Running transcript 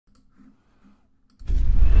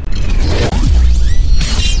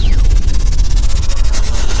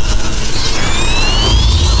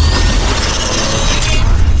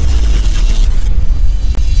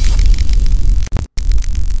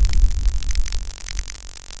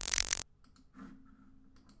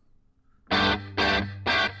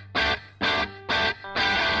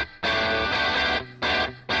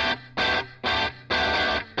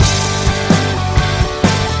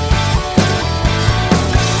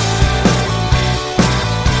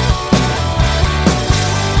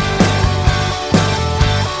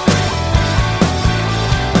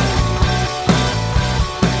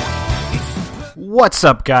What's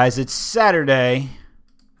up, guys? It's Saturday,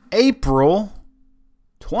 April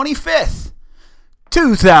 25th,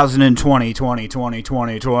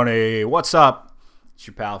 2020. What's up? It's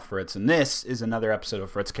your pal Fritz, and this is another episode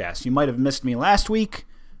of Fritzcast. You might have missed me last week.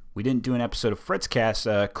 We didn't do an episode of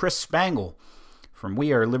Fritzcast. Chris Spangle from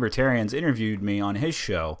We Are Libertarians interviewed me on his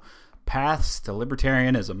show, Paths to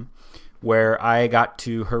Libertarianism, where I got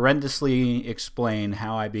to horrendously explain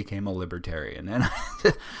how I became a libertarian. And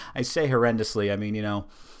I say horrendously, I mean, you know,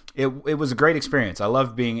 it was a great experience. I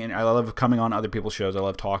love coming on other people's shows. I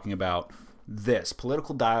love talking about this,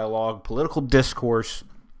 political dialogue, political discourse.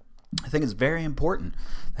 I think it's very important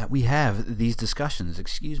that we have these discussions.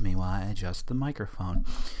 Excuse me while I adjust the microphone.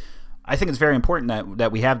 I think it's very important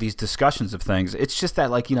that we have these discussions of things. It's just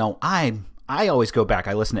that, like, you know, I always go back.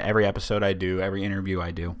 I listen to every episode I do, every interview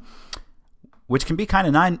I do, which can be kind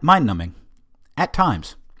of mind-numbing at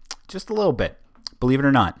times, just a little bit, believe it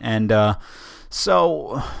or not. And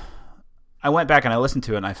so I went back and I listened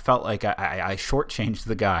to it, and I felt like I shortchanged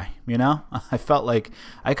the guy, you know? I felt like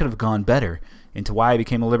I could have gone better into why I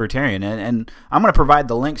became a libertarian. And I'm going to provide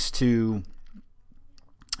the links to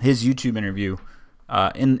his YouTube interview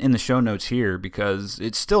in the show notes here, because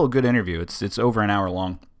it's still a good interview. It's over an hour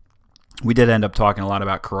long. We did end up talking a lot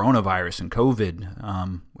about coronavirus and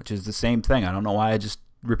COVID, which is the same thing. I don't know why I just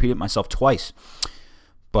repeated myself twice.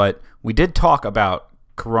 But we did talk about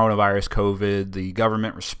coronavirus, COVID, the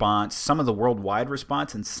government response, some of the worldwide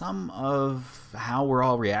response, and some of how we're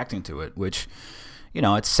all reacting to it, which, you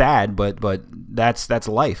know, it's sad, but that's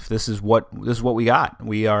life. This is what we got.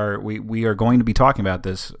 We are going to be talking about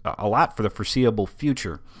this a lot for the foreseeable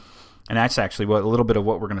future. And that's actually a little bit of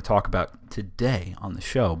what we're going to talk about today on the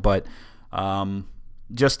show. But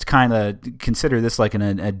just kind of consider this like an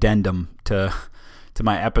addendum to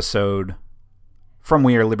my episode from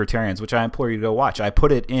We Are Libertarians, which I implore you to go watch. I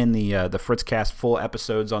put it in the Fritzcast full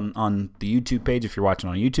episodes on the YouTube page if you're watching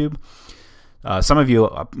on YouTube. Some of you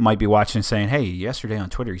might be watching and saying, hey, yesterday on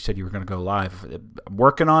Twitter you said you were going to go live. I'm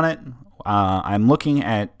working on it. I'm looking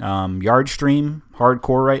at Yardstream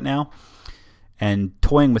hardcore right now, and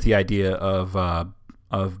toying with the idea of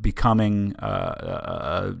becoming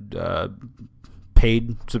a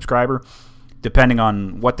paid subscriber, depending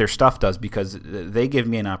on what their stuff does, because they give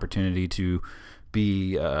me an opportunity to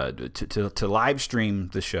be to live stream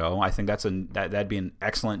the show. I think that'd be an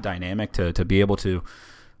excellent dynamic to be able to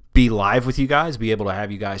be live with you guys, be able to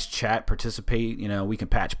have you guys chat, participate. You know, we can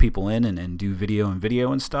patch people in and do video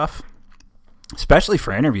and stuff. Especially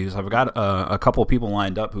for interviews. I've got a couple of people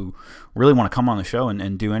lined up who really want to come on the show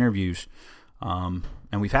and do interviews. And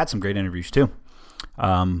we've had some great interviews too.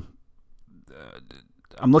 I'm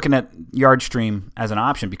looking at Yardstream as an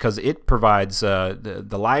option because it provides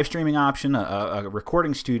the live streaming option, a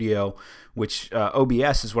recording studio, which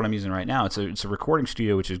OBS is what I'm using right now. It's a recording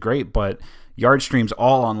studio, which is great, but Yardstream's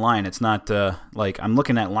all online. It's not like I'm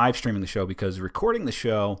looking at live streaming the show, because recording the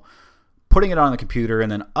show, putting it on the computer, and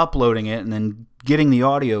then uploading it, and then getting the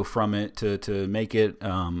audio from it to make it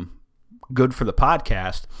good for the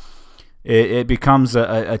podcast, it becomes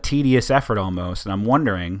a tedious effort almost. And I'm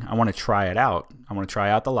wondering, I want to try it out. I want to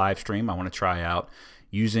try out the live stream. I want to try out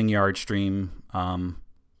using Yardstream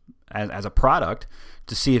as a product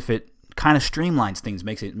to see if it kind of streamlines things,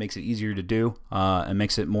 makes it easier to do, and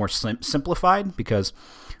makes it more simplified, because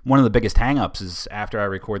one of the biggest hang-ups is after I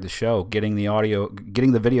record the show, getting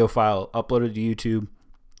the video file uploaded to YouTube,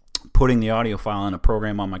 putting the audio file in a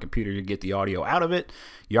program on my computer to get the audio out of it.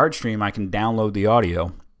 Yardstream, I can download the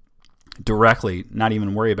audio directly, not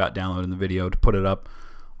even worry about downloading the video, to put it up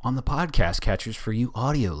on the podcast catchers for you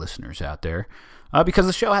audio listeners out there. Because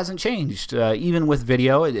the show hasn't changed. Even with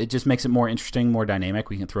video, it just makes it more interesting, more dynamic.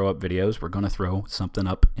 We can throw up videos. We're going to throw something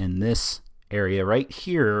up in this area right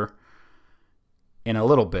here in a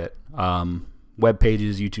little bit. Web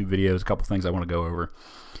pages, YouTube videos, a couple things I want to go over.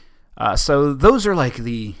 So those are like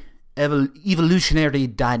the evolutionary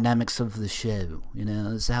dynamics of the show. You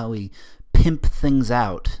know, this is how we pimp things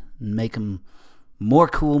out and make them more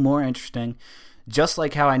cool, more interesting. Just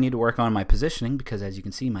like how I need to work on my positioning, because as you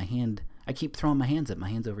can see, my hand, I keep throwing my hands up. My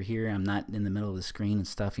hand's over here. I'm not in the middle of the screen and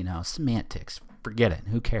stuff. You know, semantics. Forget it.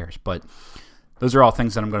 Who cares? But those are all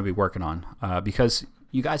things that I'm going to be working on, because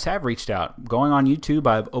you guys have reached out. Going on YouTube,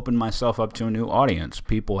 I've opened myself up to a new audience.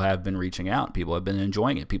 People have been reaching out. People have been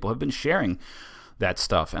enjoying it. People have been sharing that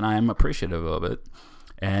stuff, and I am appreciative of it.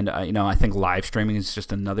 And, you know, I think live streaming is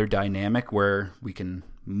just another dynamic where we can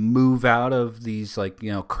move out of these, like,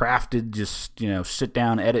 you know, crafted, just, you know, sit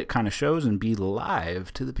down, edit kind of shows and be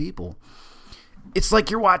live to the people. It's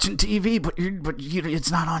like you're watching TV, but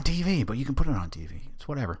it's not on TV, but you can put it on TV. It's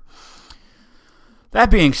whatever. That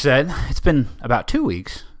being said, it's been about 2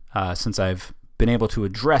 weeks since I've been able to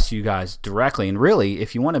address you guys directly, and really,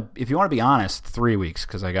 if you want to be honest, 3 weeks,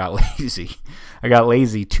 because I got lazy. I got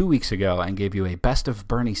lazy 2 weeks ago and gave you a Best of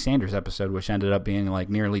Bernie Sanders episode, which ended up being like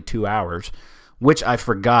nearly 2 hours, which I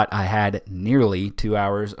forgot I had nearly 2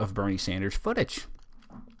 hours of Bernie Sanders footage,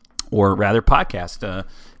 or rather podcast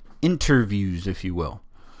interviews, if you will.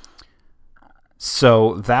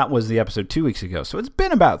 So that was the episode 2 weeks ago. So it's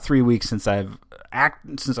been about 3 weeks since I've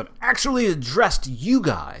actually addressed you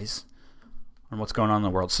guys on what's going on in the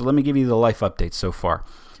world. So let me give you the life updates so far.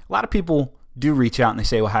 A lot of people do reach out and they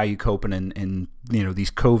say, "Well, how are you coping in these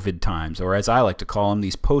COVID times?" Or as I like to call them,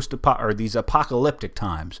 these these apocalyptic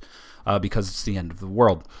times, because it's the end of the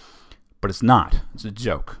world. But it's not. It's a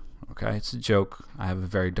joke. Okay, it's a joke. I have a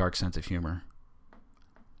very dark sense of humor.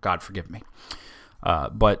 God forgive me.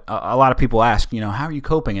 But a lot of people ask, how are you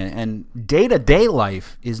coping? And day-to-day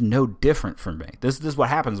life is no different for me. This is what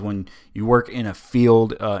happens when you work in a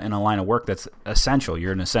field, in a line of work that's essential.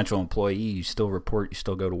 You're an essential employee. You still report. You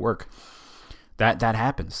still go to work. That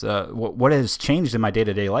happens. What has changed in my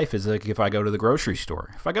day-to-day life is like if I go to the grocery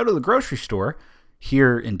store. If I go to the grocery store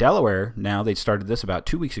here in Delaware, now they started this about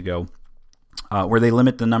 2 weeks ago, where they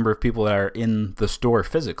limit the number of people that are in the store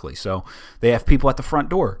physically. So they have people at the front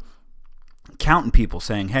door counting people,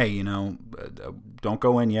 saying, "Hey, don't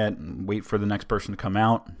go in yet, and wait for the next person to come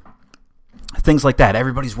out." Things like that.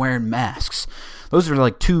 Everybody's wearing masks. Those are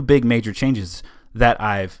like two big major changes that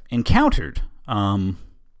I've encountered in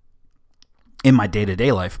my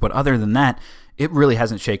day-to-day life. But other than that, it really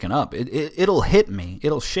hasn't shaken up. It'll hit me.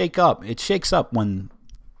 It'll shake up. It shakes up when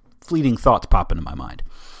fleeting thoughts pop into my mind.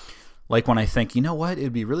 Like when I think, you know what,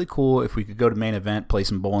 it'd be really cool if we could go to Main Event, play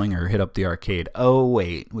some bowling, or hit up the arcade. Oh,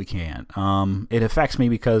 wait, we can't. It affects me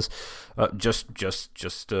because just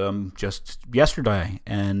yesterday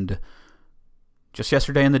and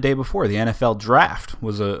the day before, the NFL draft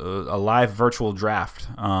was a live virtual draft.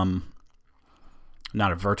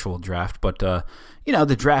 Not a virtual draft, but the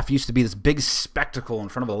draft used to be this big spectacle in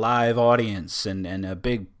front of a live audience and a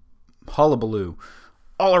big hullabaloo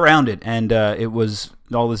all around it, and it was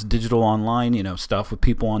all this digital online, stuff with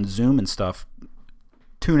people on Zoom and stuff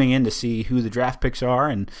tuning in to see who the draft picks are,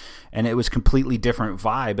 and it was completely different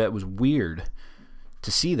vibe. It was weird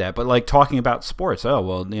to see that, but like talking about sports,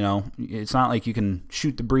 it's not like you can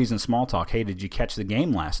shoot the breeze in small talk. Hey, did you catch the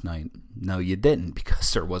game last night? No, you didn't,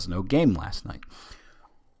 because there was no game last night.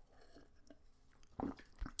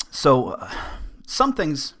 So some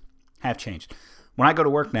things have changed. When I go to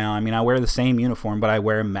work now, I wear the same uniform, but I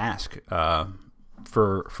wear a mask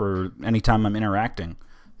for any time I'm interacting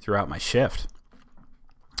throughout my shift.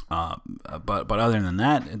 But other than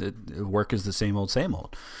that, the work is the same old, same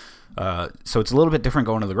old. So it's a little bit different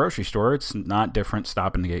going to the grocery store. It's not different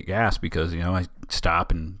stopping to get gas because, I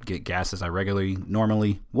stop and get gas as I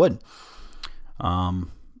normally would.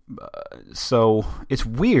 So it's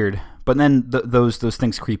weird, but then those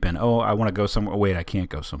things creep in. Oh, I want to go somewhere. Wait, I can't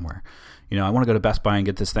go somewhere. I want to go to Best Buy and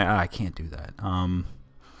get this thing. I can't do that.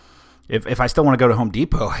 If I still want to go to Home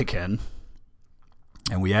Depot, I can.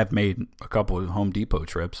 And we have made a couple of Home Depot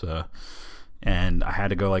trips, and I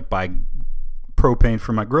had to go buy propane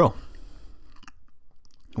for my grill.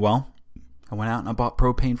 Well, I went out and I bought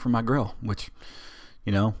propane for my grill, which,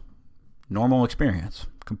 normal experience,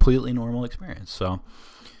 completely normal experience. So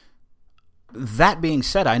that being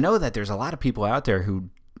said, I know that there's a lot of people out there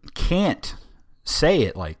who can't say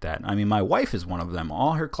it like that. My wife is one of them.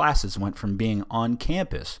 All her classes went from being on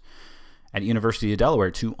campus at University of Delaware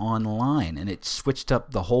to online, and it switched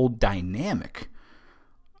up the whole dynamic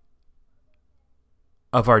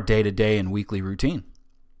of our day-to-day and weekly routine.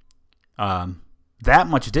 That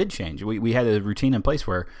much did change. We had a routine in place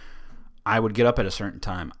where I would get up at a certain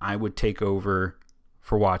time. I would take over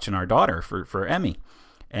for watching our daughter, for Emmy,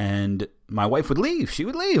 and my wife would leave. She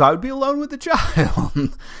would leave. I would be alone with the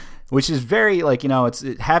child. Which is very,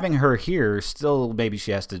 having her here, still maybe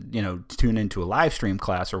she has to, tune into a live stream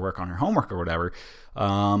class or work on her homework or whatever.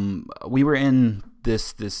 We were in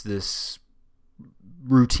this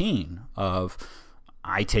routine of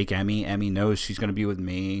I take Emmy. Emmy knows she's going to be with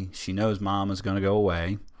me. She knows Mom is going to go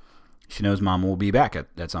away. She knows Mom will be back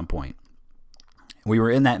at some point. We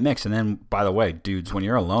were in that mix. And then, by the way, dudes, when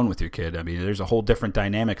you're alone with your kid, there's a whole different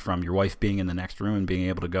dynamic from your wife being in the next room and being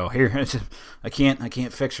able to go, here, I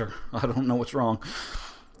can't fix her. I don't know what's wrong.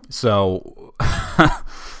 So,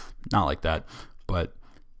 not like that. But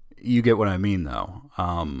you get what I mean, though.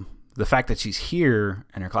 The fact that she's here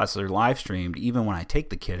and her classes are live streamed, even when I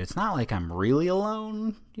take the kid, it's not like I'm really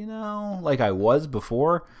alone, like I was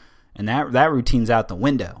before. And that routine's out the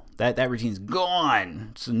window. That routine's gone.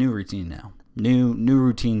 It's a new routine now. New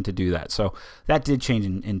routine to do that. So that did change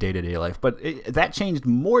in day-to-day life. But that changed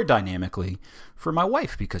more dynamically for my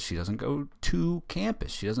wife because she doesn't go to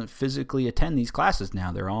campus. She doesn't physically attend these classes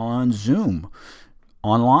now. They're all on Zoom,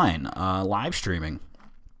 online, live streaming,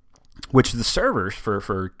 which the servers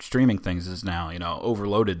for streaming things is now,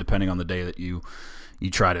 overloaded depending on the day that you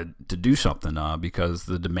try to do something because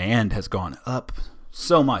the demand has gone up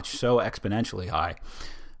so much, so exponentially high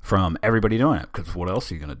from everybody doing it. Because what else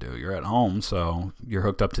are you going to do? You're at home, so you're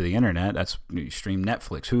hooked up to the internet. You stream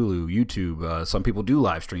Netflix, Hulu, YouTube. Some people do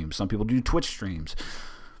live streams. Some people do Twitch streams.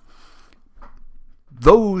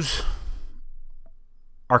 Those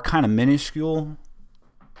are kind of minuscule,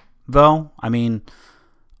 though. I mean,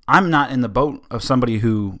 I'm not in the boat of somebody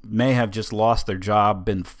who may have just lost their job,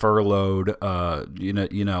 been furloughed,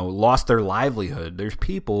 lost their livelihood. There's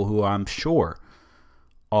people who I'm sure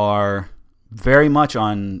are very much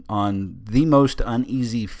on the most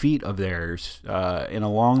uneasy feet of theirs in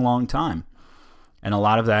a long, long time. And a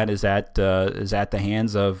lot of that is at the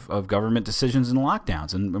hands of government decisions and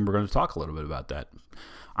lockdowns. And we're going to talk a little bit about that.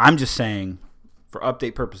 I'm just saying, for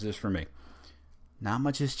update purposes for me, not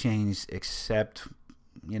much has changed except,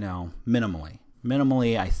 minimally.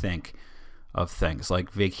 Minimally, I think, of things.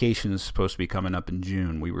 Like vacation is supposed to be coming up in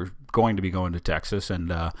June. We were going to be going to Texas,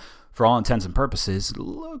 and for all intents and purposes,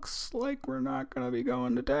 looks like we're not going to be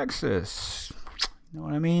going to Texas. You know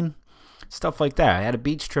what I mean? Stuff like that. I had a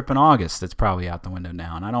beach trip in August that's probably out the window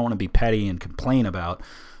now, and I don't want to be petty and complain about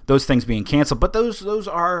those things being canceled, but those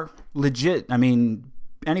are legit. I mean,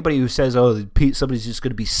 anybody who says, somebody's just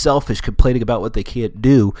going to be selfish complaining about what they can't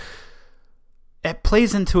do, it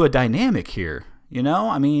plays into a dynamic here.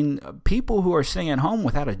 I mean, people who are sitting at home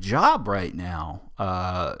without a job right now,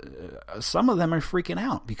 some of them are freaking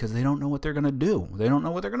out because they don't know what they're going to do. They don't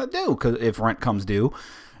know what they're going to do because if rent comes due,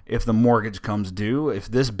 if the mortgage comes due, if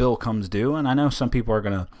this bill comes due. And I know some people are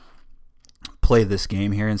going to play this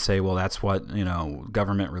game here and say, well, that's what,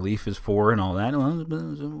 government relief is for and all that.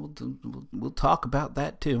 We'll talk about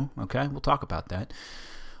that too, okay? We'll talk about that.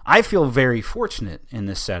 I feel very fortunate in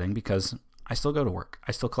this setting because I still go to work.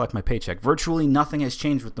 I still collect my paycheck. Virtually nothing has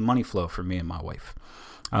changed with the money flow for me and my wife,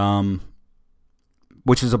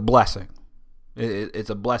 which is a blessing. It's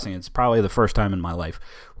a blessing. It's probably the first time in my life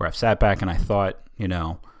where I've sat back and I thought,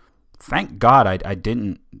 thank God I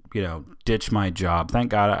didn't, ditch my job.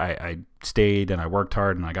 Thank God I stayed and I worked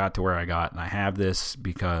hard and I got to where I got, and I have this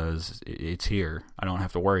because it's here. I don't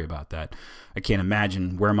have to worry about that. I can't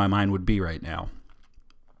imagine where my mind would be right now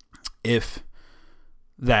if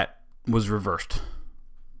that was reversed.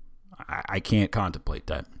 I can't contemplate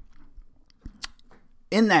that.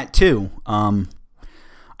 In that too, I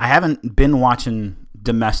haven't been watching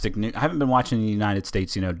domestic news. I haven't been watching the United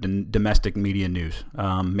States, domestic media news,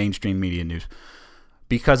 mainstream media news,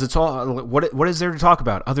 because it's all what is there to talk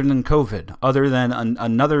about other than COVID, other than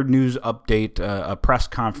another news update, a press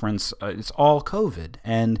conference. It's all COVID,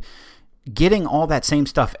 and getting all that same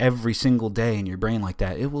stuff every single day in your brain like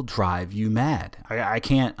that, it will drive you mad. I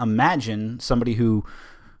can't imagine somebody who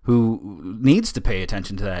needs to pay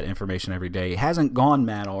attention to that information every day hasn't gone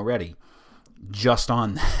mad already just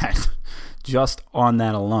on that, just on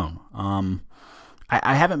that alone.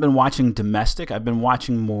 I haven't been watching domestic. I've been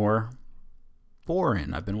watching more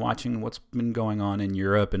foreign. I've been watching what's been going on in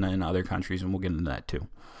Europe and in other countries, and we'll get into that too.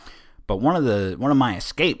 But one of my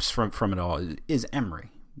escapes from it all is Emery.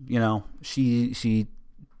 She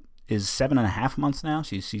is 7.5 months now.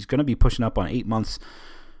 She's going to be pushing up on 8 months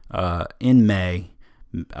in May.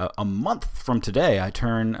 A month from today, I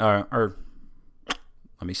turn. Let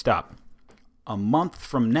me stop. A month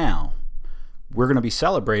from now, we're going to be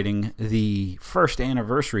celebrating the first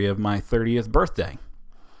anniversary of my 30th birthday,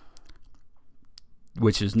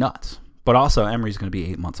 which is nuts. But also, Emery's going to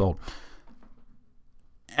be 8 months old.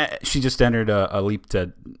 She just entered a leap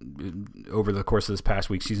over the course of this past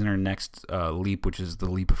week. She's in her next leap, which is the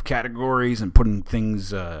leap of categories and putting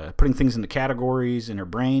things into categories in her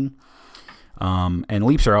brain. And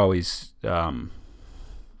leaps are always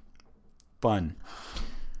fun.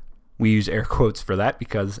 We use air quotes for that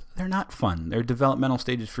because they're not fun. They're developmental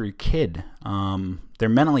stages for your kid. They're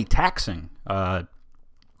mentally taxing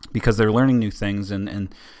because they're learning new things,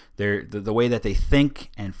 and the way that they think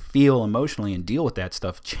and feel emotionally and deal with that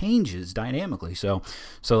stuff changes dynamically. So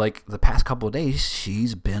like the past couple of days,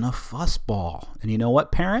 she's been a fussball. And you know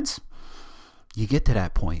what, parents? You get to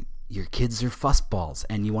that point. Your kids are fussballs,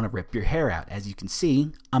 and you want to rip your hair out. As you can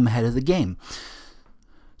see, I'm ahead of the game.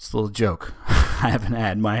 It's a little joke. I haven't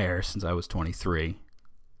had my hair since I was 23.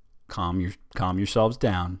 Calm yourselves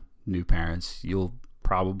down, new parents. You'll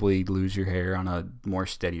probably lose your hair on a more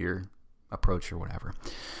steadier approach or whatever.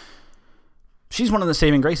 she's one of the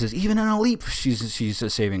saving graces. Even in a leap, she's a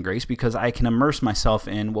saving grace because I can immerse myself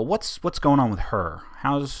in, well, what's going on with her?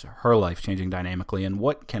 How's her life changing dynamically, and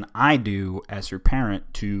what can I do as her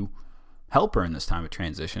parent to help her in this time of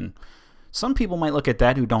transition? Some people might look at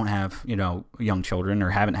that who don't have, young children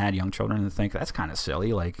or haven't had young children and think that's kind of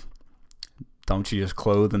silly. Like, don't you just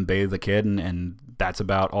clothe and bathe the kid and that's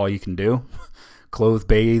about all you can do? Clothe,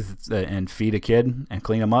 bathe, and feed a kid and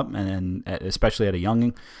clean them up, and especially at the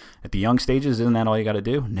young stages, isn't that all you got to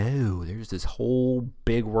do? No, there's this whole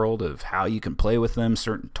big world of how you can play with them,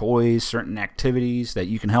 certain toys, certain activities that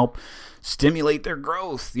you can help stimulate their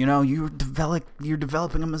growth. You're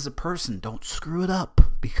developing them as a person. Don't screw it up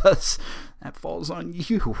because that falls on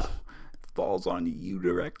you. It falls on you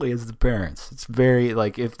directly as the parents. It's very,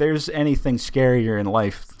 if there's anything scarier in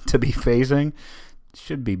life to be facing,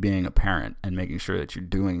 should be being a parent and making sure that you're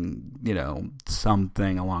doing,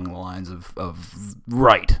 something along the lines of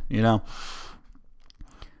right, But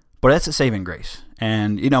that's a saving grace.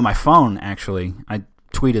 And, my phone, actually, I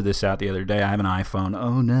tweeted this out the other day. I have an iPhone.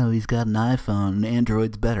 Oh, no, he's got an iPhone.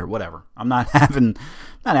 Android's better. Whatever. I'm not having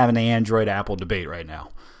the Android-Apple debate right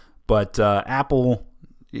now. But Apple,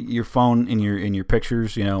 your phone in your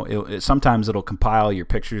pictures, sometimes it'll compile your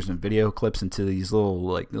pictures and video clips into these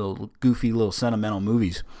little goofy little sentimental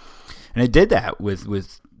movies, and it did that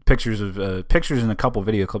with pictures and a couple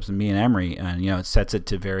video clips of me and Emery, and it sets it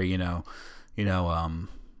to very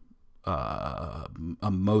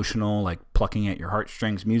emotional, like plucking at your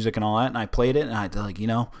heartstrings music and all that. And I played it, and I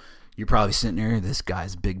you're probably sitting there, this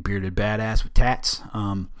guy's a big bearded badass with tats.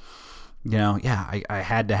 I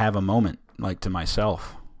had to have a moment to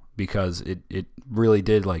myself. Because it really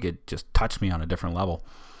did, it just touched me on a different level.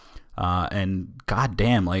 And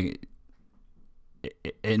goddamn,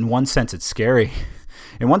 in one sense it's scary.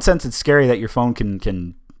 In one sense it's scary that your phone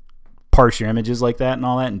can parse your images like that and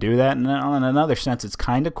all that and do that. And then in another sense it's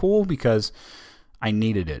kind of cool because I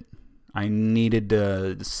needed it. I needed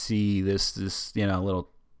to see this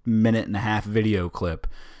little minute and a half video clip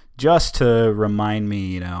just to remind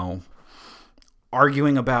me,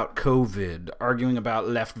 arguing about COVID, arguing about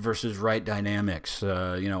left versus right dynamics,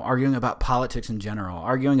 arguing about politics in general,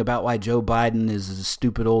 arguing about why Joe Biden is a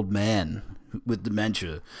stupid old man with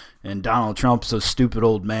dementia and Donald Trump's a stupid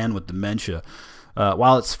old man with dementia.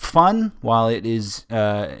 While it's fun, while it is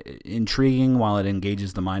intriguing, while it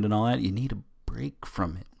engages the mind and all that, you need a break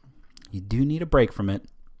from it. You do need a break from it.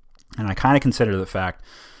 And I kind of consider the fact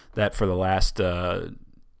that for the last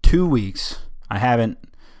 2 weeks, I haven't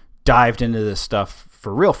dived into this stuff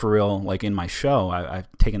for real, like in my show. I've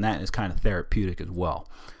taken that as kind of therapeutic as well.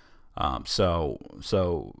 So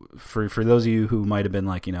for those of you who might have been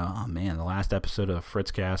like, oh man, the last episode of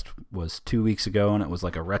Fritzcast was 2 weeks ago, and it was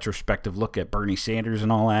like a retrospective look at Bernie Sanders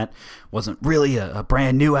and all that. Wasn't really a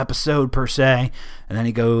brand new episode per se. And then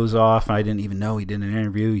he goes off, and I didn't even know he did an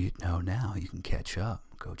interview. You know now, you can catch up.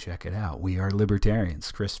 Go check it out. We Are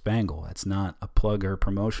Libertarians, Chris Spangle. That's not a plug or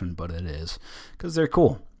promotion, but it is because they're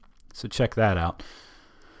cool. So check that out.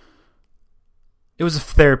 It was a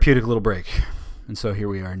therapeutic little break. And so here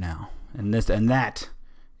we are now. And that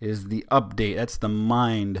is the update. That's the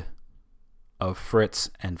mind of Fritz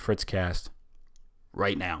and Fritzcast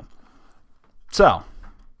right now. So,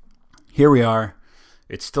 here we are.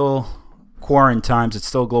 It's still quarantine times. It's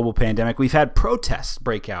still a global pandemic. We've had protests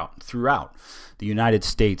break out throughout the United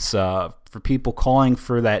States for people calling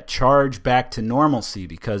for that charge back to normalcy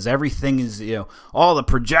because everything is, all the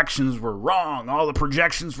projections were wrong, all the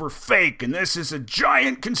projections were fake, and this is a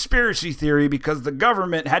giant conspiracy theory because the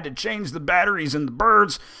government had to change the batteries in the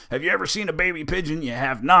birds. Have you ever seen a baby pigeon? You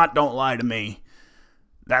have not. Don't lie to me.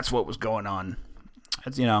 That's what was going on.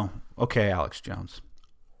 That's, okay, Alex Jones.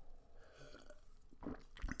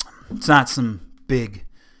 It's not some big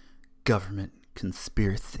government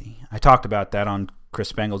conspiracy. I talked about that on Chris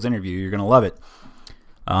Spangle's interview. You're going to love it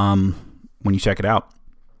when you check it out.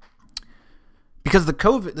 Because the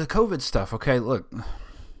COVID stuff, okay, look,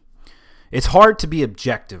 it's hard to be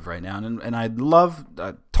objective right now. And I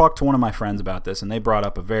talked to one of my friends about this, and they brought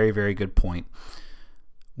up a very, very good point.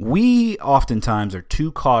 We oftentimes are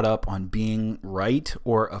too caught up on being right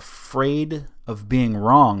or afraid of being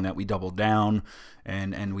wrong that we double down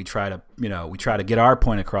and we try to get our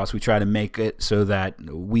point across. We try to make it so that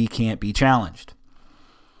we can't be challenged.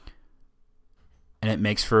 And it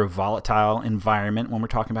makes for a volatile environment when we're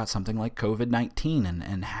talking about something like COVID-19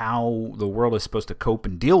 and how the world is supposed to cope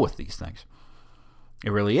and deal with these things.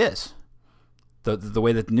 It really is. The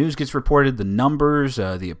way that the news gets reported, the numbers,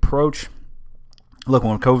 the approach. Look,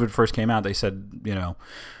 when COVID first came out, they said,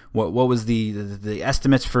 what was the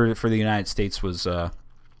estimates for the United States was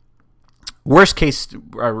worst case,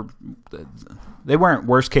 they weren't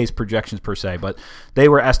worst case projections per se, but they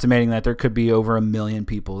were estimating that there could be over 1 million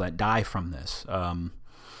people that die from this,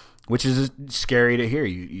 which is scary to hear.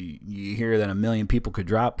 You hear that 1 million people could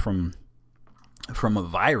drop from a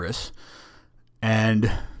virus,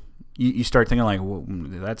 and you start thinking like, well,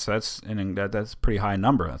 that's a pretty high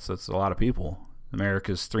number. That's a lot of people.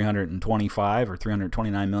 America's 325 or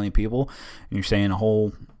 329 million people, and you're saying a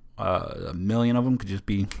whole 1 million of them could just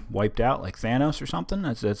be wiped out like Thanos or something.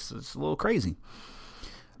 That's a little crazy.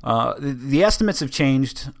 The estimates have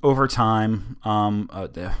changed over time.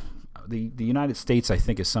 The United States, I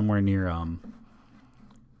think, is somewhere near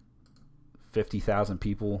 50,000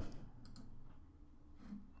 people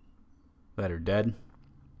that are dead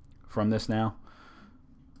from this now.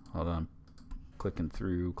 Hold on. Clicking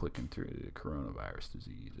through the coronavirus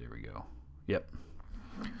disease. There we go. Yep.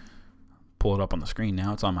 Pull it up on the screen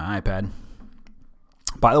now. It's on my iPad.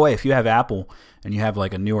 By the way, if you have Apple and you have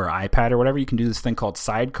like a newer iPad or whatever, you can do this thing called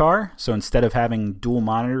Sidecar. So instead of having dual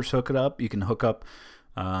monitors hook it up, you can hook up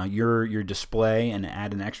your display and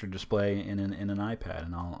add an extra display in an iPad.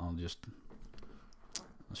 And I'll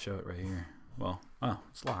show it right here. Well,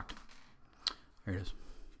 it's locked. There it is.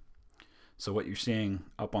 So what you're seeing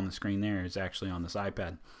up on the screen there is actually on this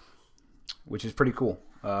iPad, which is pretty cool.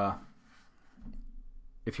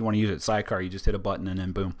 If you want to use it Sidecar, you just hit a button and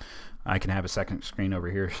then boom, I can have a second screen over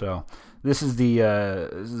here. So this is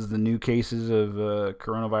the new cases of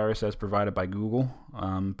coronavirus as provided by Google.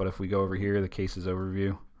 But if we go over here, the cases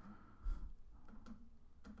overview,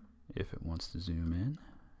 if it wants to zoom in,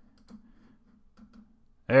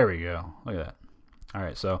 there we go. Look at that. All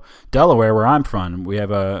right, so Delaware, where I'm from, we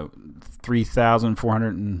have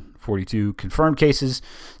 3,442 confirmed cases,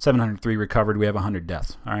 703 recovered. We have 100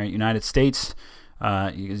 deaths. All right, United States,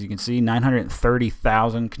 as you can see,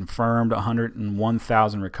 930,000 confirmed,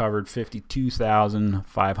 101,000 recovered,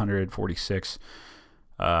 52,546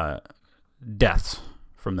 deaths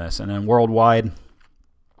from this. And then worldwide,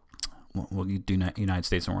 we'll do United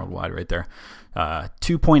States and worldwide right there,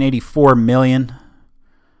 2.84 million.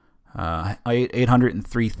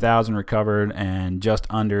 803,000 recovered and just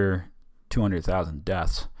under 200,000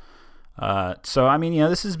 deaths. So, I mean,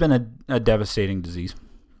 this has been a devastating disease.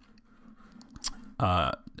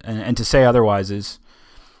 And to say otherwise is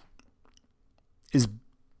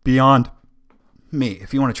beyond me.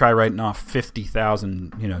 If you want to try writing off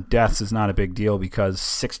 50,000, deaths is not a big deal because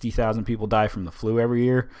 60,000 people die from the flu every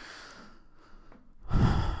year.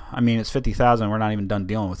 I mean, it's 50,000. We're not even done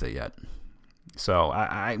dealing with it yet. So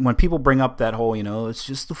when people bring up that whole, it's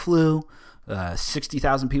just the flu,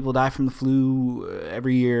 60,000 people die from the flu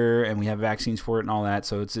every year, and we have vaccines for it and all that.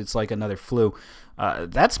 So it's like another flu.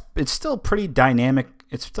 It's still pretty dynamic.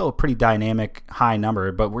 It's still a pretty dynamic high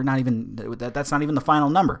number, but we're not even that's not even the final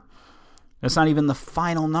number. That's not even the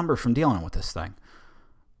final number from dealing with this thing.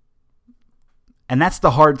 And that's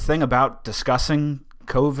the hard thing about discussing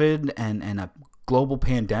COVID and a global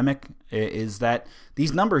pandemic is that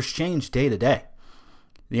these numbers change day to day.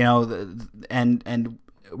 And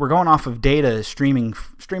we're going off of data streaming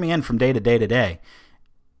in from day to day to day.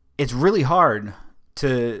 It's really hard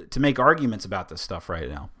to make arguments about this stuff right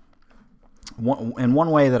now.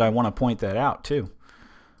 One way that I want to point that out too,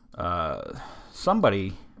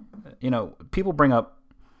 people bring up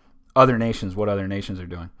other nations, what other nations are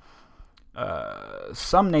doing.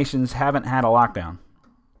 Some nations haven't had a lockdown.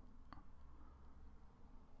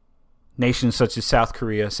 Nations such as South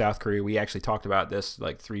Korea, we actually talked about this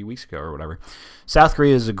like 3 weeks ago or whatever. South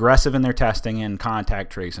Korea is aggressive in their testing and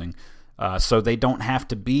contact tracing, so they don't have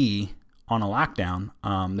to be on a lockdown.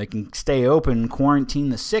 They can stay open, quarantine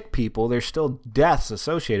the sick people. There's still deaths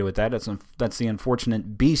associated with that. That's the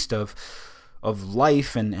unfortunate beast of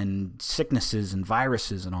life and sicknesses and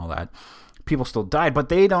viruses and all that. People still died, but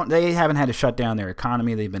they haven't had to shut down their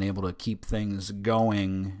economy. They've been able to keep things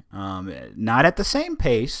going, not at the same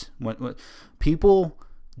pace. The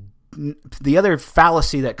other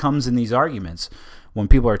fallacy that comes in these arguments when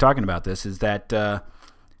people are talking about this is that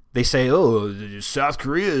they say, "Oh, South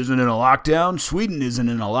Korea isn't in a lockdown. Sweden isn't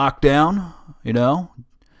in a lockdown.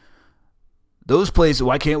 Those places.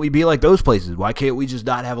 Why can't we be like those places? Why can't we just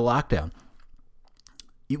not have a lockdown?"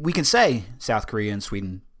 We can say South Korea and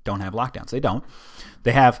Sweden don't have lockdowns. They don't.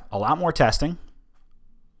 They have a lot more testing.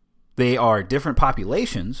 They are different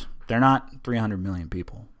populations. They're not 300 million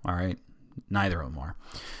people, all right? Neither of them are.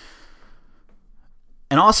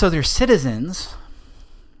 And also their citizens,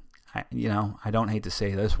 I don't hate to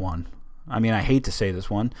say this one. I mean, I hate to say this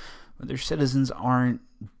one, but their citizens aren't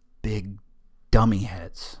big dummy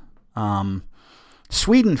heads.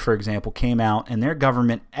 Sweden, for example, came out and their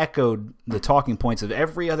government echoed the talking points of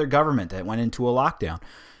every other government that went into a lockdown.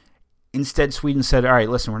 Instead, Sweden said, all right,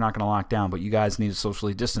 listen, we're not going to lock down, but you guys need to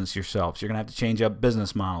socially distance yourselves. You're going to have to change up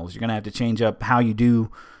business models. You're going to have to change up how you do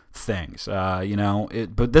things.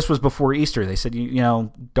 But this was before Easter. They said,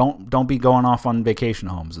 don't be going off on vacation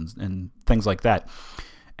homes and things like that.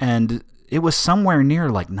 And it was somewhere near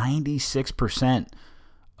like 96%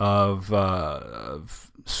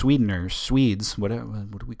 of Swedes, what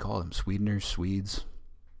do we call them? Swedeners, Swedes.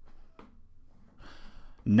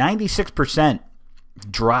 96%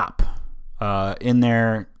 drop in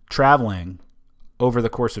their traveling over the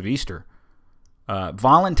course of Easter.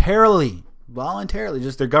 Voluntarily,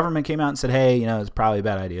 just their government came out and said, hey, it's probably a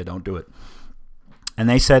bad idea, don't do it. And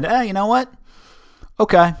they said, hey, you know what?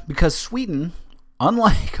 Okay, because Sweden,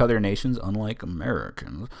 unlike other nations, unlike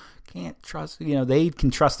Americans, can't trust, they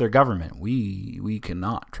can trust their government. We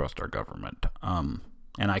cannot trust our government. And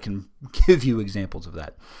I can give you examples of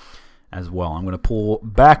that as well. I'm going to pull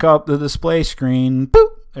back up the display screen. Boop!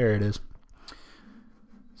 There it is.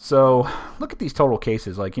 So look at these total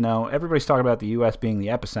cases. Everybody's talking about the U.S. being the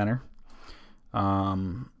epicenter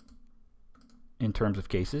in terms of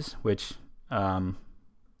cases, which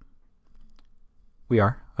we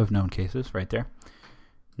are, of known cases right there.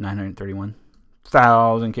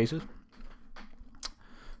 931,000 cases.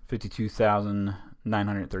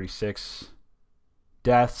 52,936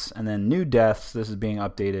 deaths. And then new deaths, this is being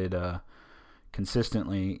updated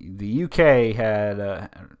consistently. The UK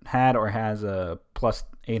had or has a plus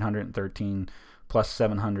 813, plus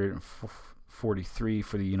 743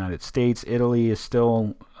 for the United States. Italy is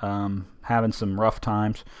still having some rough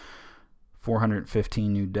times.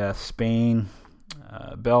 415 new deaths. Spain,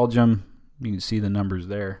 Belgium, you can see the numbers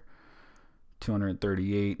there.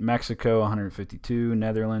 238. Mexico, 152.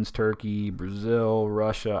 Netherlands, Turkey, Brazil,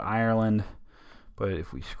 Russia, Ireland. But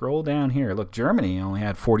if we scroll down here, look, Germany only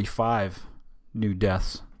had 45 new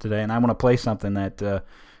deaths today. And I want to play something that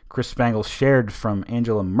Chris Spangle shared from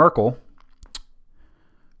Angela Merkel,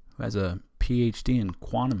 who has a PhD in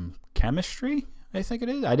quantum chemistry, I think it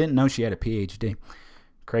is. I didn't know she had a PhD.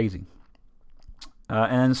 Crazy.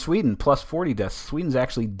 And Sweden, plus 40 deaths. Sweden's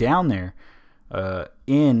actually down there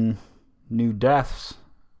in new deaths.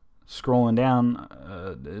 Scrolling down,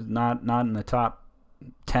 not in the top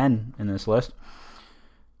 10 in this list.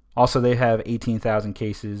 Also, they have 18,000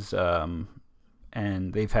 cases, and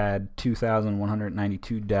they've had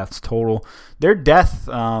 2,192 deaths total. Their death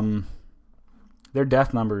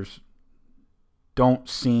numbers don't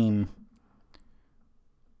seem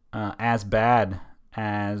as bad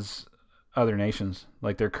as other nations.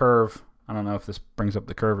 Like their curve, I don't know if this brings up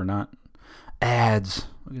the curve or not. Ads.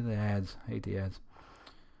 Look at the ads. I hate the ads.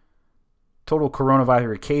 Total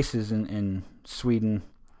coronavirus cases in Sweden,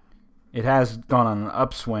 it has gone on an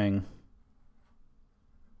upswing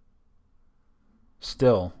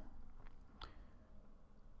still.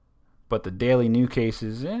 But the daily new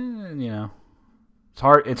cases,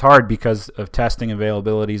 it's hard because of testing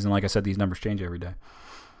availabilities, and like I said, these numbers change every day.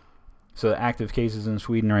 So the active cases in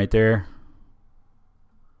Sweden right there.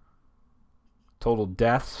 Total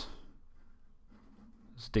deaths.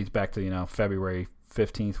 This dates back to, February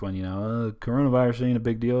 15th when, coronavirus ain't a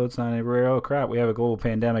big deal. It's not everywhere. Oh, crap, we have a global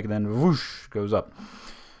pandemic, and then whoosh, goes up.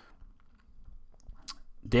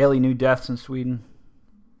 Daily new deaths in Sweden.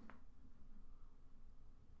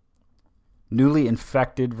 Newly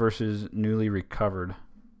infected versus newly recovered.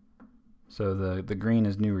 So the green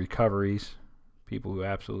is new recoveries, people who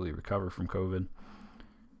absolutely recover from COVID.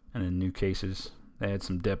 And then new cases, they had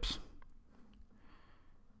some dips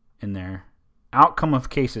in there. Outcome of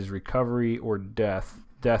cases, recovery or death.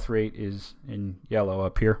 Death rate is in yellow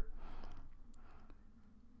up here.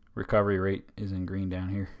 Recovery rate is in green down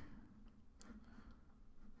here.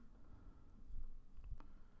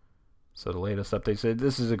 So the latest update said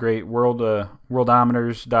this is a great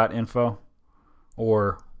worldometers.info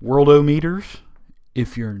or worldometers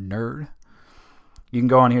if you're a nerd. You can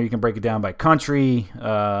go on here, you can break it down by country.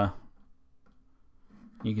 You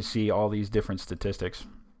can see all these different statistics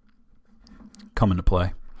come into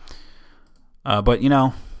play. But,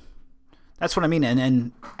 that's what I mean.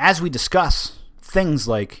 And as we discuss things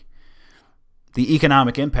like the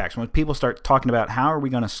economic impacts, when people start talking about how are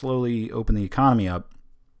we going to slowly open the economy up,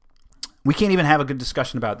 we can't even have a good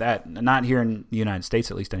discussion about that, not here in the United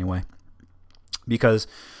States at least anyway. Because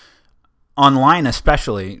online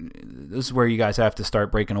especially, this is where you guys have to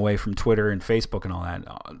start breaking away from Twitter and Facebook and all that.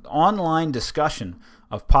 Online discussion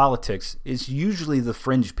of politics is usually the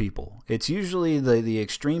fringe people. It's usually the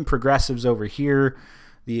extreme progressives over here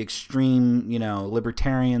the extreme,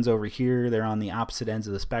 libertarians over here. They're on the opposite ends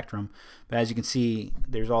of the spectrum. But as you can see,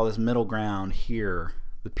 there's all this middle ground here.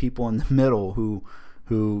 The people in the middle who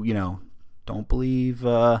don't believe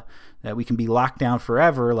that we can be locked down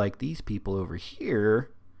forever like these people over here,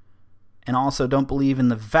 and also don't believe in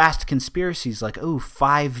the vast conspiracies like,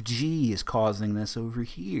 5G is causing this over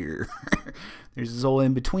here. There's this whole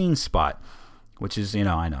in-between spot, which is,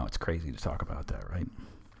 I know it's crazy to talk about that, right?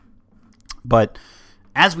 But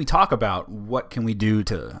as we talk about what can we do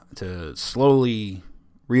to slowly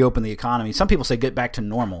reopen the economy, some people say get back to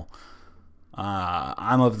normal.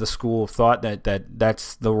 I'm of the school of thought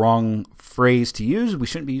that's the wrong phrase to use. We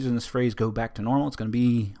shouldn't be using this phrase, go back to normal. It's going to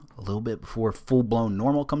be a little bit before full-blown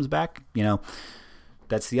normal comes back.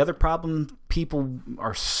 That's the other problem. People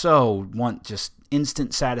want just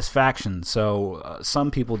instant satisfaction. So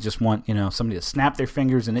some people just want, somebody to snap their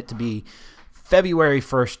fingers and it to be February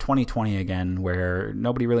 1st, 2020 again, where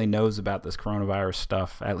nobody really knows about this coronavirus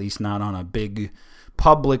stuff, at least not on a big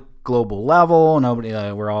public global level. Nobody,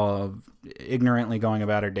 we're all ignorantly going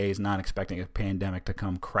about our days, not expecting a pandemic to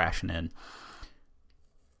come crashing in.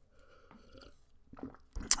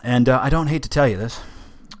 And I don't hate to tell you this,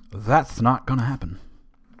 that's not going to happen.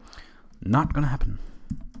 Not going to happen.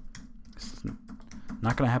 It's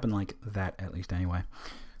not going to happen like that, at least anyway.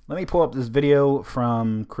 Let me pull up this video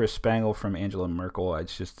from Chris Spangle from Angela Merkel.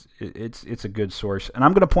 It's a good source. And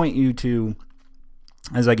I'm going to point you to,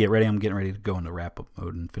 as I get ready, I'm getting ready to go into wrap-up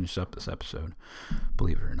mode and finish up this episode,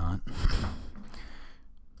 believe it or not.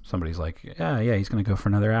 Somebody's like, yeah, he's going to go for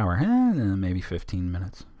another hour. Maybe 15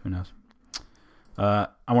 minutes. Who knows? I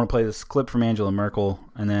want to play this clip from Angela Merkel,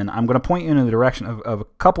 and then I'm going to point you in the direction of a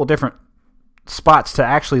couple different spots to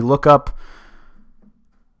actually look up,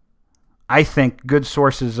 I think, good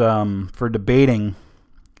sources for debating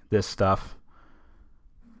this stuff.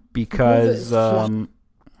 Because,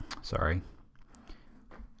 sorry.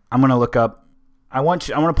 I'm going to look up, I want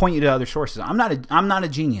to point you to other sources. I'm not a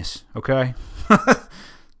genius, okay?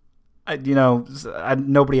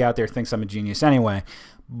 Nobody out there thinks I'm a genius anyway,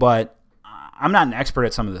 but I'm not an expert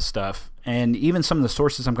at some of this stuff, and even some of the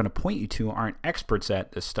sources I'm going to point you to aren't experts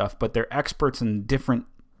at this stuff, but they're experts in different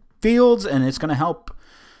fields, and it's going to help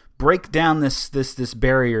break down this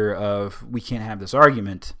barrier of we can't have this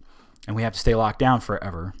argument, and we have to stay locked down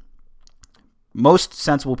forever. Most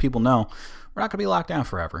sensible people know we're not going to be locked down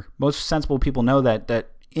forever. Most sensible people know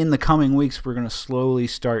that in the coming weeks we're going to slowly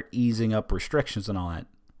start easing up restrictions and all that.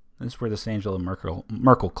 This is where this Angela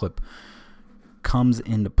Merkel clip comes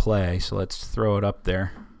into play. So let's throw it up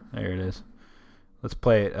there. There it is. Let's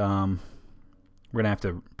play it. We're going to have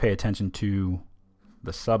to pay attention to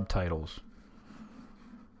the subtitles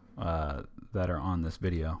that are on this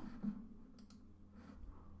video.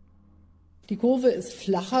 Die Kurve ist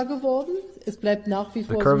flacher geworden. Es bleibt nach wie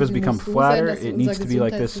vor the curve has so, become muss so flatter. sein, dass It needs to be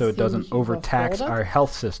like this so it doesn't nicht overtax überfordert. our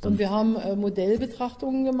health system. Und wir haben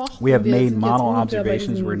Modellbetrachtungen gemacht. We have Wir made sind jetzt model ungefähr bei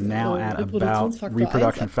observations. diesem, We're now at about Reproduktionsfaktor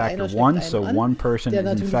reproduction 1, factor einer steckt 1, einen so an, one person der is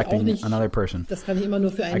natürlich infecting auch nicht, another person. Das kann ich immer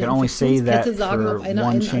nur für eine I can only say that Infektionskette sagen, for ob einer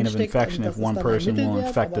one einen chain of ansteckt, infection und if das one ist dann ein person will Mittelwert,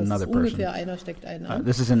 infect aber es another ist person. ungefähr einer steckt einen an.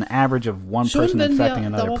 This is an average of one Schon person wenn infecting wir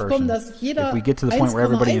another darauf person. kommen, dass jeder If we get to the point where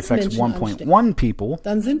everybody 1,1 infects Menschen 1.1 people,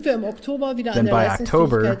 dann sind wir im Oktober wieder then an der by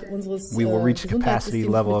October Leistungsfähigkeit unseres we will reach the capacity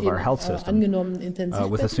Gesundheitssystems level of mit our dem health system angenommenen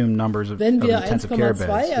Intensivbetten. with assumed numbers of Wenn wir intensive care 1,2,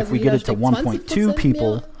 beds. If also we get jeder it to steckt 1.2 20%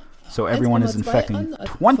 people, mehr, so everyone is 1,2 infecting an,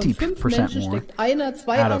 von 20% 5 more. Menschen steckt einer,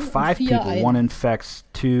 2 Out an of und 5 4 people, ein. one infects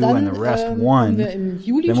 2 Dann and the rest kommen 1. wir im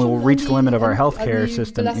Juli Then we will schon reach the limit of our an healthcare die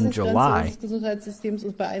system in Belastungsgrenze July. unseres Gesundheitssystems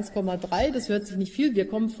ist bei 1,3. Das hört sich nicht viel. Wir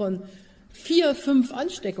kommen von 4, 5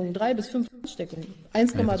 Ansteckungen, 3 bis 5 Ansteckungen. And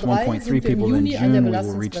if it's 1,3 1.3 sind wir im people, then Juni an der June we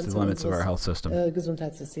will reach the Belastungsgrenze limits of our health unseres system.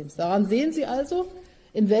 Gesundheitssystems. Daran sehen Sie also,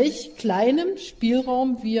 in welch kleinem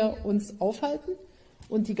Spielraum wir uns aufhalten.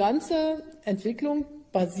 Und die ganze Entwicklung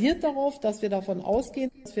basiert darauf, dass wir davon ausgehen,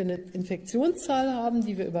 dass wir eine Infektionszahl haben,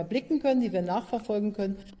 die wir überblicken können, die wir nachverfolgen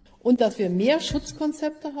können und dass wir mehr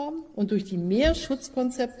Schutzkonzepte haben und durch die mehr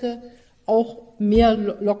Schutzkonzepte auch mehr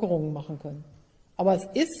Lockerungen machen können. Aber es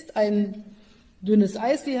ist ein dünnes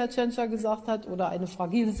Eis, wie Herr Tschentscher gesagt hat, oder eine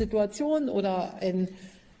fragile Situation oder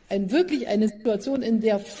wirklich eine Situation, in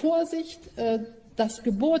der Vorsicht das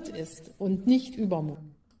Gebot ist und nicht Übermut.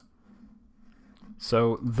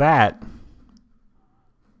 So that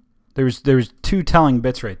there's two telling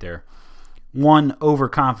bits right there. One,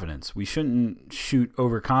 overconfidence. We shouldn't shoot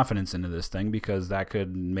overconfidence into this thing because that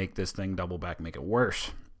could make this thing double back, make it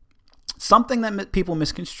worse. Something that people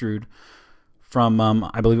misconstrued from,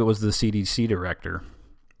 I believe it was the CDC director,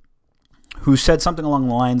 who said something along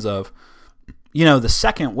the lines of, the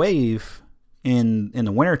second wave in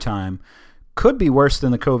the wintertime could be worse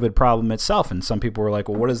than the COVID problem itself. And some people were like,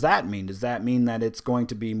 well, what does that mean? Does that mean that it's going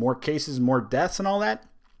to be more cases, more deaths, and all that?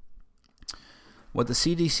 What the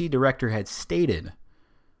CDC director had stated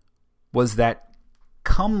was that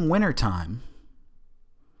come wintertime,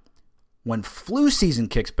 when flu season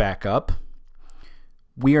kicks back up,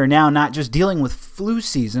 we are now not just dealing with flu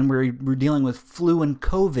season, we're dealing with flu and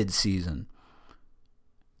COVID season.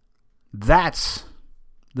 That's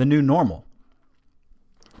the new normal.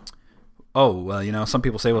 Oh, well, some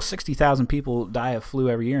people say, well, 60,000 people die of flu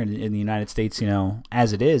every year in the United States,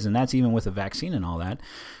 as it is, and that's even with a vaccine and all that.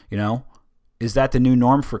 Is that the new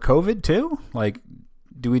norm for COVID too? Like,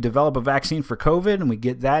 do we develop a vaccine for COVID and we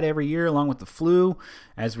get that every year along with the flu,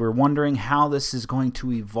 as we're wondering how this is going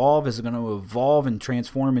to evolve? Is it going to evolve and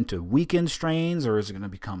transform into weakened strains, or is it going to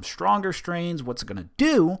become stronger strains? What's it going to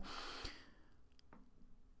do?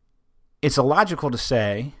 It's illogical to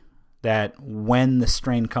say that when the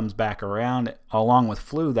strain comes back around, along with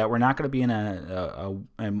flu, that we're not going to be in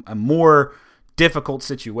a more difficult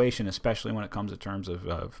situation, especially when it comes to terms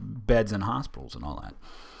of beds in hospitals and all that.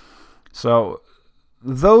 So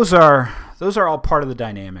those are all part of the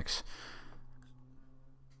dynamics.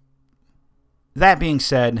 That being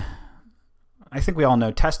said, I think we all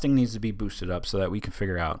know testing needs to be boosted up so that we can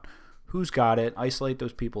figure out who's got it, isolate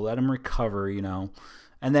those people, let them recover, and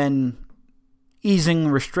then easing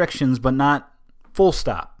restrictions, but not full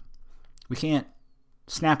stop. We can't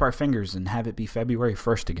snap our fingers and have it be February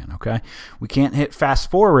 1st again, okay? We can't hit fast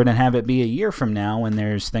forward and have it be a year from now when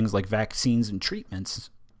there's things like vaccines and treatments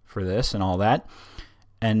for this and all that,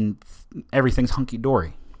 and everything's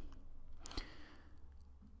hunky-dory.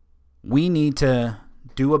 We need to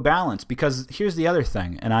do a balance, because here's the other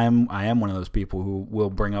thing, and I am one of those people who will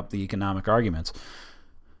bring up the economic arguments.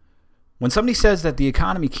 When somebody says that the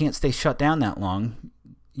economy can't stay shut down that long,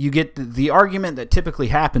 you get the argument that typically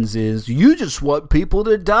happens is, you just want people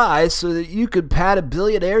to die so that you could pad a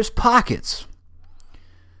billionaire's pockets.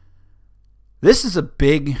 This is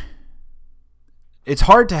it's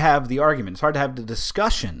hard to have the argument. It's hard to have the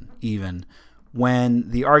discussion even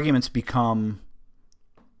when the arguments become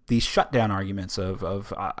these shutdown arguments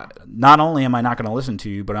of not only am I not going to listen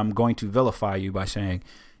to you, but I'm going to vilify you by saying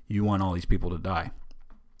you want all these people to die.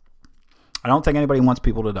 I don't think anybody wants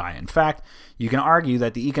people to die. In fact, you can argue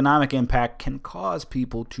that the economic impact can cause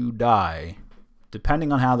people to die,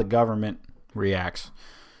 depending on how the government reacts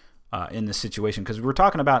in this situation. Because we're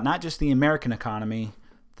talking about not just the American economy,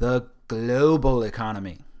 the global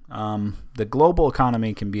economy. The global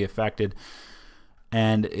economy can be affected,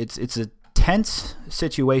 and it's a tense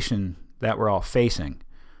situation that we're all facing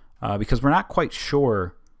because we're not quite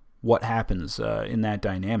sure what happens in that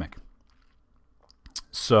dynamic.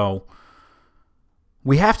 So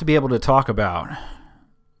we have to be able to talk about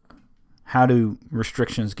how do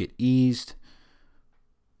restrictions get eased,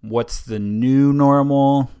 what's the new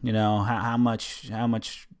normal, how much,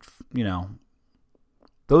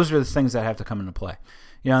 those are the things that have to come into play.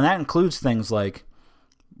 And that includes things like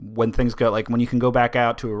when things go, like when you can go back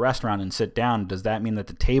out to a restaurant and sit down, does that mean that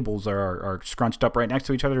the tables are scrunched up right next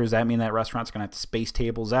to each other? Does that mean that restaurants are going to have to space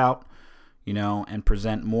tables out, and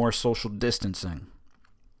present more social distancing?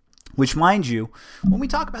 Which, mind you, when we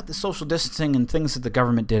talk about the social distancing and things that the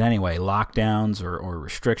government did anyway, lockdowns or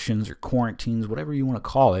restrictions or quarantines, whatever you want to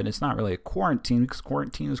call it, it's not really a quarantine, because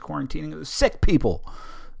quarantine is quarantining the sick people.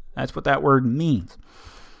 That's what that word means.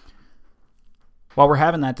 While we're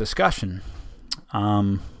having that discussion,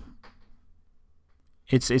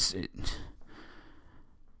 it's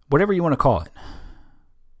whatever you want to call it.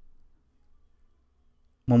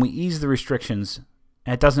 When we ease the restrictions,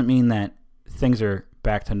 that doesn't mean that things are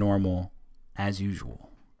back to normal as usual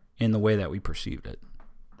in the way that we perceived it,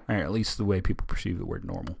 or at least the way people perceive the word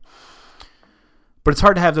normal. But it's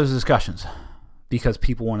hard to have those discussions because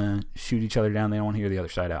people want to shoot each other down. They don't want to hear the other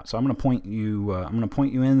side out. So I'm going to point you.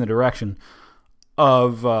 In the direction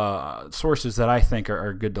of sources that I think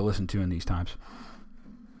are good to listen to in these times.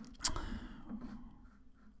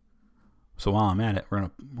 So while I'm at it, we're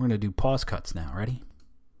gonna do pause cuts now. Ready?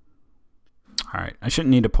 All right. I shouldn't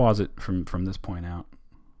need to pause it from this point out.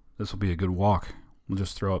 This will be a good walk. We'll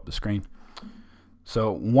just throw up the screen.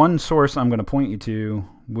 So one source I'm going to point you to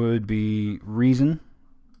would be Reason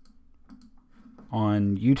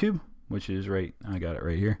on YouTube, which is right. I got it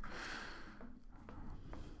right here.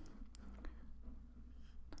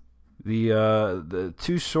 The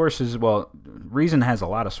two sources. Well, Reason has a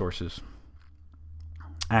lot of sources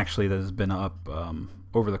actually that has been up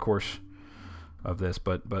over the course of this,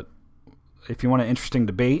 but if you want an interesting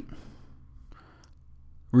debate,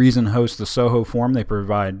 Reason hosts the Soho Forum. They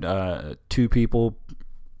provide two people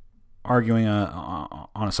arguing on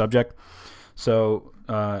a subject. So,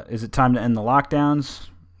 is it time to end the lockdowns?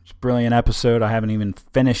 It's a brilliant episode. I haven't even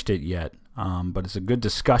finished it yet, but it's a good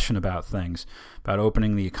discussion about things, about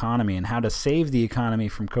opening the economy and how to save the economy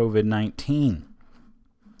from COVID-19.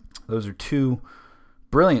 Those are two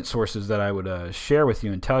brilliant sources that I would share with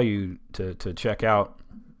you and tell you to check out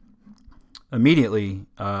immediately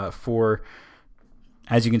for...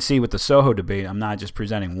 As you can see with the Soho debate, I'm not just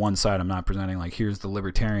presenting one side. I'm not presenting like, here's the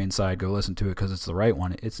libertarian side, go listen to it because it's the right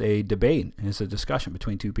one. It's a debate. It's a discussion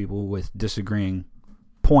between two people with disagreeing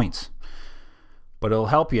points. But it'll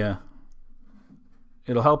help you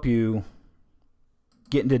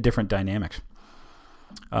get into different dynamics.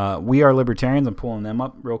 We Are Libertarians. I'm pulling them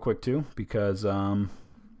up real quick too because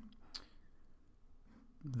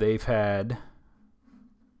they've had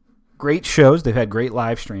great shows. They've had great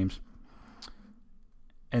live streams.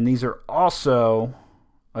 And these are also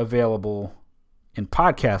available in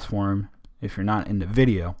podcast form if you're not into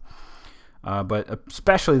video. But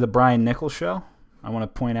especially the Brian Nichols Show. I want to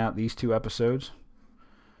point out these two episodes.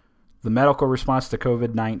 The medical response to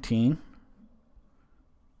COVID-19.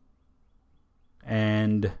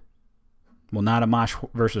 And, well, not Amash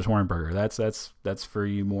versus Hornberger. That's for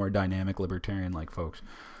you more dynamic libertarian-like folks.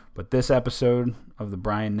 But this episode of the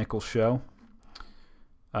Brian Nichols Show,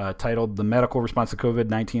 titled The Medical Response to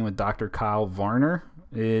COVID-19 with Dr. Kyle Varner,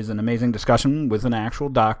 is an amazing discussion with an actual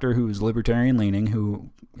doctor who is libertarian-leaning, who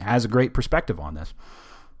has a great perspective on this,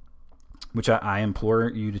 which I implore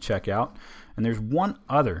you to check out. And there's one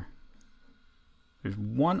other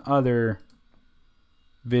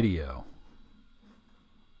video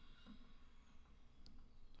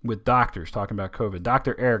with doctors talking about COVID.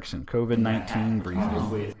 Dr. Erickson, COVID-19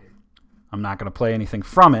 briefing. I'm not going to play anything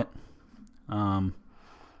from it,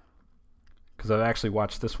 because I've actually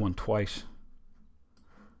watched this one twice.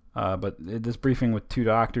 But this briefing with two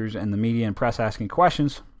doctors and the media and press asking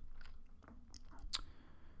questions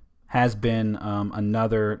has been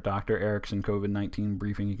another Dr. Erickson COVID-19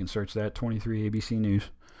 briefing. You can search that, 23 ABC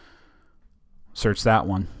News. Search that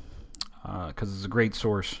one because it's a great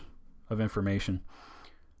source of information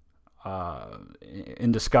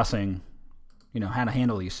in discussing, how to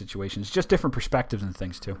handle these situations. Just different perspectives and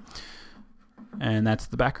things too. And that's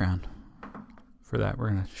the background for that. We're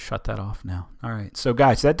going to shut that off now. All right. So,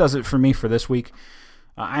 guys, that does it for me for this week.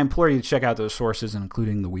 I implore you to check out those sources,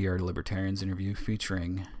 including the We Are Libertarians interview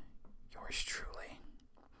featuring yours truly.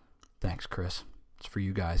 Thanks, Chris. It's for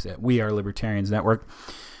you guys at We Are Libertarians Network.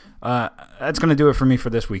 That's going to do it for me for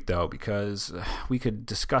this week, though, because we could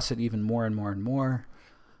discuss it even more and more and more.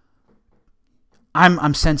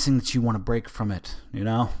 I'm sensing that you want to break from it,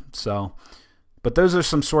 So, but those are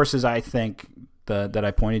some sources I think that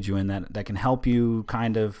I pointed you in that can help you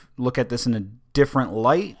kind of look at this in a different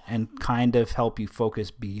light and kind of help you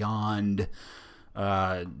focus beyond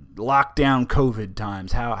lockdown COVID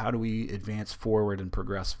times. How do we advance forward and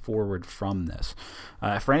progress forward from this?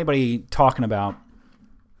 For anybody talking about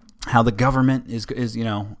how the government is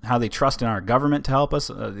how they trust in our government to help us,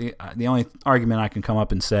 the only argument I can come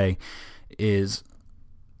up and say is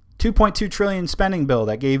 $2.2 trillion spending bill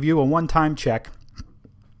that gave you a one-time check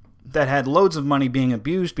that had loads of money being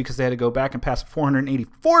abused because they had to go back and pass a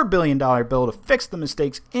 $484 billion bill to fix the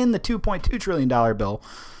mistakes in the $2.2 trillion bill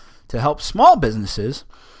to help small businesses.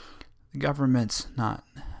 The government's not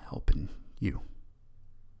helping you.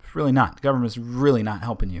 It's really not. The government's really not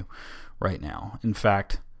helping you right now. In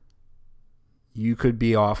fact, you could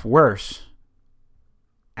be off worse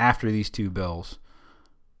after these two bills.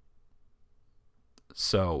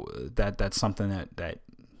 So that's something that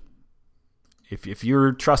if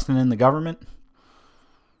you're trusting in the government,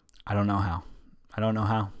 I don't know how. I don't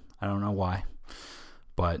know why.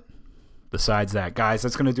 But besides that, guys,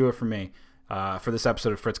 that's going to do it for me for this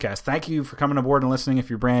episode of Fritzcast. Thank you for coming aboard and listening if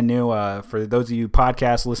you're brand new. For those of you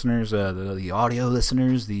podcast listeners, the audio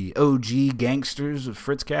listeners, the OG gangsters of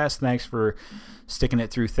Fritzcast, thanks for sticking it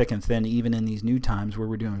through thick and thin, even in these new times where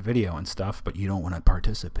we're doing video and stuff, but you don't want to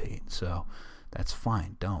participate. So that's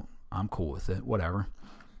fine. Don't. I'm cool with it. Whatever.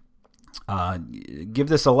 Give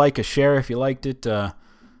this a like, a share if you liked it.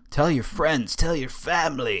 Tell your friends, tell your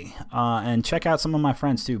family, and check out some of my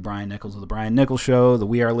friends too. Brian Nichols of the Brian Nichols Show, the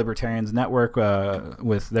We Are Libertarians Network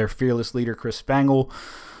with their fearless leader Chris Spangle.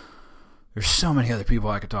 There's so many other people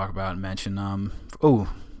I could talk about and mention.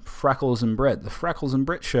 Freckles and Britt, the Freckles and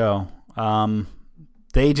Britt Show.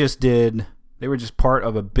 They were just part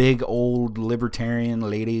of a big old libertarian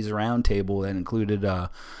ladies roundtable that included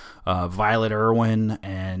Violet Irwin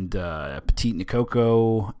and Petite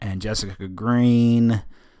Nikoko and Jessica Green.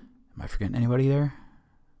 Am I forgetting anybody there?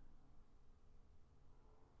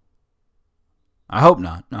 I hope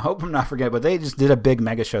not. I hope I'm not forgetting. But they just did a big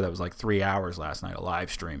mega show that was like 3 hours last night, a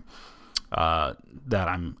live stream that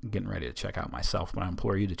I'm getting ready to check out myself. But I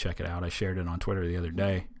implore you to check it out. I shared it on Twitter the other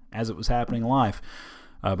day as it was happening live.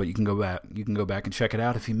 But you can go back. You can go back and check it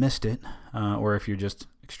out if you missed it, or if you're just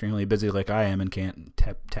extremely busy like I am and can't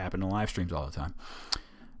tap into live streams all the time.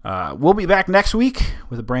 We'll be back next week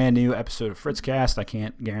with a brand new episode of Fritzcast. I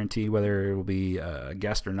can't guarantee whether it will be a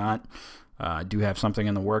guest or not. I do have something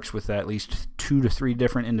in the works with at least 2 to 3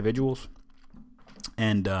 different individuals.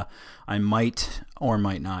 And I might or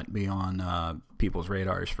might not be on people's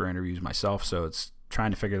radars for interviews myself, so it's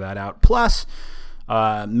trying to figure that out. Plus,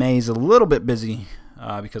 May's a little bit busy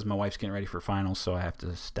because my wife's getting ready for finals, so I have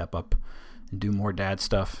to step up and do more dad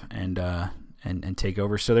stuff and take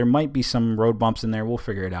over. So there might be some road bumps in there. We'll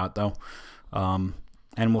figure it out, though.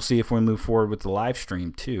 And we'll see if we move forward with the live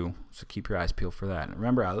stream, too. So keep your eyes peeled for that. And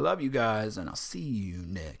remember, I love you guys, and I'll see you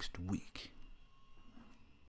next week.